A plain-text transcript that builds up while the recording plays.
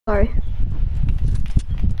Sorry.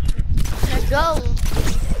 Let's go.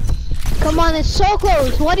 Come on, it's so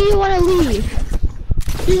close. Why do you want to leave?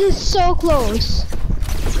 This is so close.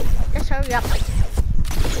 Just hurry up.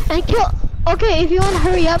 And kill. Okay, if you want to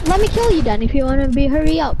hurry up, let me kill you then. If you want to be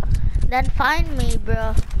hurry up. Then find me,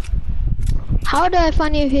 bro. How do I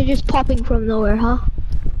find you if you're just popping from nowhere, huh?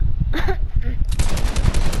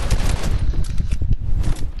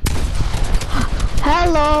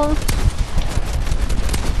 Hello.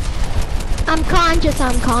 I'm conscious.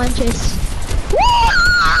 I'm conscious.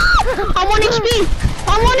 I'm 1 HP.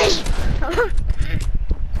 I'm 1 HP.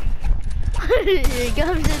 Here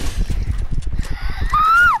comes it.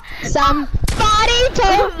 Somebody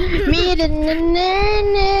told me that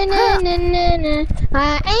I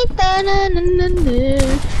ain't the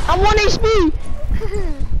I'm 1 HP.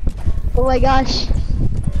 Oh my gosh.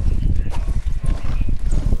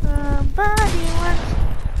 Somebody once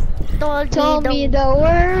Told me there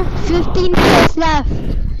were 15 kills left.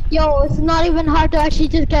 Yo, it's not even hard to actually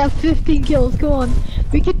just get 15 kills. Come on,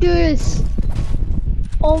 we can do this.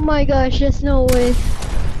 Oh my gosh, there's no way.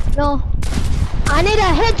 No, I need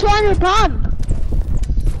a hit 200 pound.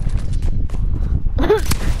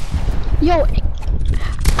 Yo,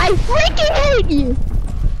 I freaking hate you.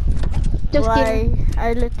 Just kidding.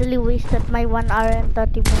 I literally wasted my 1 hour and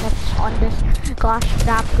 30 minutes on this gosh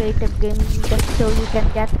crap creative game just so you can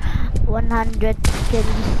get 100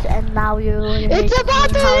 kills, and now you're It's about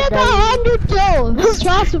to hit 100 kills.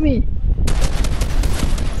 Trust me.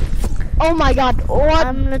 Oh my god, what?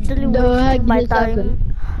 I'm literally the wasting my heck time.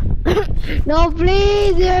 No,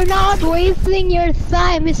 please, you're not wasting your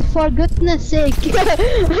time. It's for goodness sake.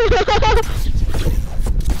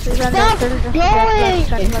 Stop going!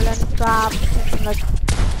 Like,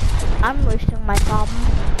 I'm wasting my time.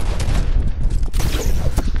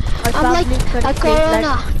 I'm like a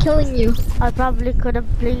corona killing you. I probably could have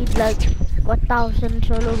played like 1,000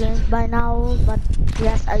 solo games by now, but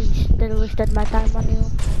yet I still wasted my time on you.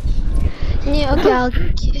 Yeah, okay, I'll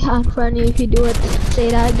unfriend you if you do it. Say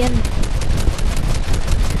that again.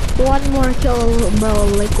 1 more kill, bro.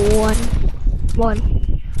 Like one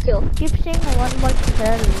kill. Keep saying 1 more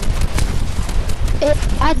kill.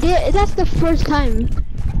 I did. That's the first time.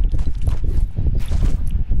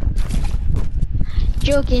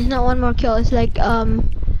 Joking. It's not 1 more kill. It's like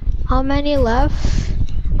how many left?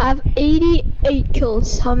 I have 88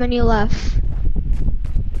 kills. How many left?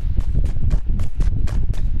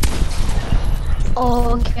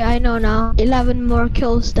 Oh, okay, I know now. 11 more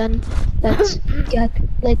kills then. Let's get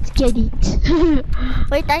it.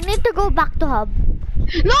 Wait, I need to go back to hub.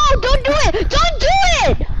 No, don't do it! Don't do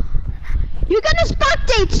it! You're gonna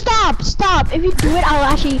spectate. Stop. If you do it,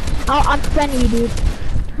 I'll unfriend you, dude.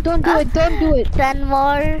 Don't do it. Don't do it. 10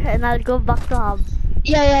 more and I'll go back to hub.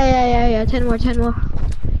 Yeah. 10 more.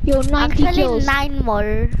 Yo, 90 Actually, kills. 9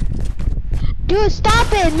 more. Dude,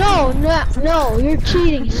 stop it! No, you're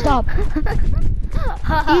cheating. Stop.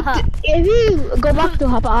 If you go back to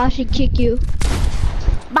hub, I'll actually kick you.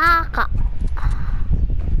 Baka.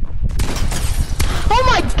 Oh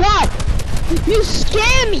my god! You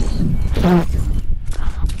scare me!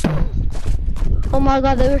 Oh my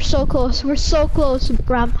god, we're so close. We're so close,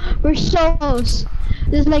 Bram. We're so close.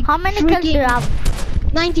 There's like how many kills do you have?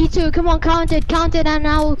 92. Come on, count it, and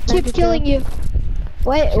I'll keep 92. killing you.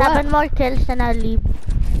 Wait, 7 more kills and I'll leave.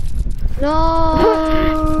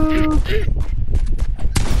 No.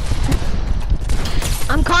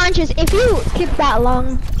 I'm conscious. If you keep that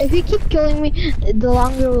long, if you keep killing me, the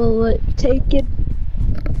longer we'll take it.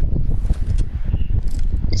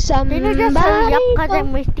 Can you just hurry up because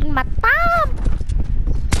I'm wasting my time?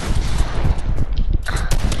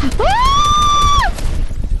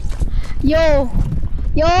 Yo,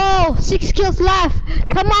 6 kills left.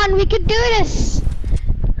 Come on, we can do this.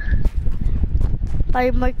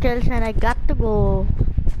 5 more kills and I got to go.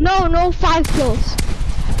 No, 5 kills.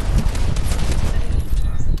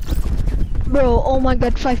 Bro, oh my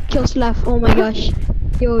god, 5 kills left. Oh my gosh.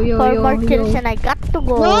 Yo. 4 more kills and I got to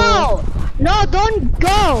go. No, don't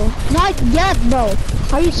go. Not yet, bro.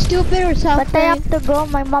 Are you stupid or something? But I have to go.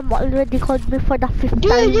 My mom already called me for the 5th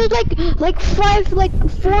time. Dude, like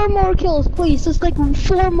 4 more kills, please. Just like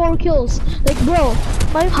 4 more kills. Like, bro.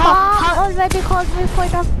 My mom already called me for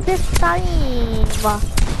the 5th time.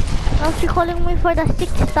 Now she's calling me for the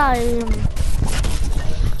 6th time.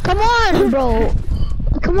 Come on, bro.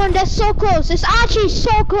 Come on, that's so close. It's actually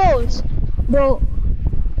so close, bro.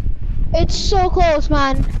 It's so close,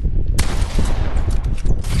 man.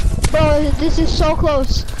 Bro, this is so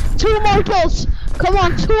close. 2 more kills. Come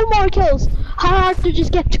on, 2 more kills. how hard to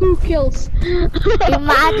just get 2 kills.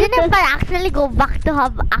 Imagine if I actually go back to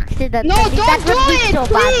have accident. No, don't that do would be it, so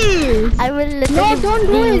please. bad. I will literally No, don't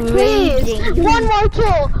do it, be please. raging. One more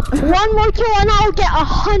kill, and I'll get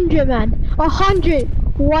 100, man. 100.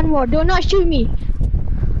 One more. Do not shoot me.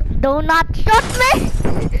 Do not shoot me!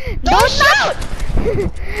 Don't shoot!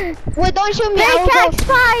 Wait, don't shoot me. I will go. Pickaxe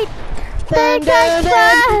fight! Dun, dun, Pickaxe dun,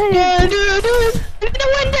 fight! dun, dun, dun. We're gonna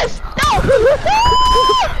win this. No!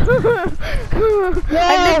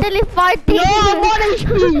 I'm literally farting. No, I'm on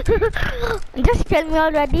HP. Just kill me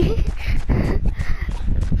already.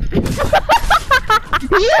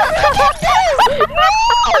 You freaking did! No!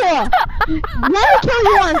 Let me kill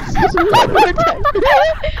you once. Just one more time.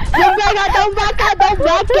 Don't back out, don't back out, don't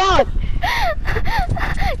back out.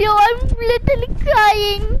 Yo, I'm literally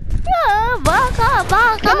crying. Baka,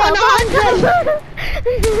 Come on, 100.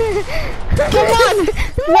 Come on.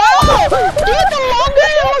 No! Dude, the longer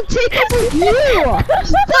it will take it for you.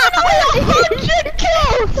 Finally, 100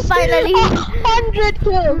 kills. Finally. 100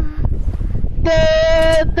 kills.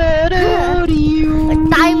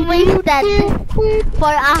 Time wasted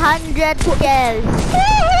for 100 kills.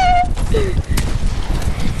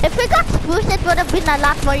 If we got spruce, it would have been a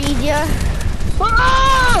lot more easier.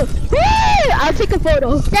 Oh! I'll take a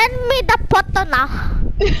photo. Send me the photo now.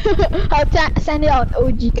 I'll send it out,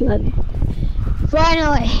 OG Clan.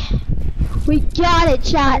 Finally, we got it,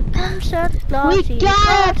 chat. We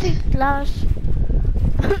got it.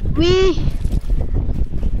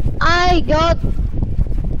 I got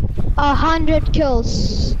 100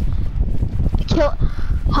 kills.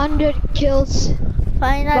 100 kills.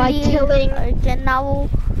 Finally, by killing. I can now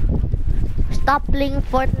stop playing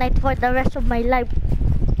Fortnite for the rest of my life.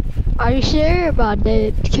 Are you sure about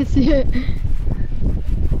that? Because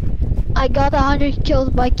I got 100 kills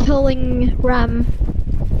by killing Ram,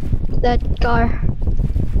 that car.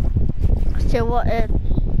 So what?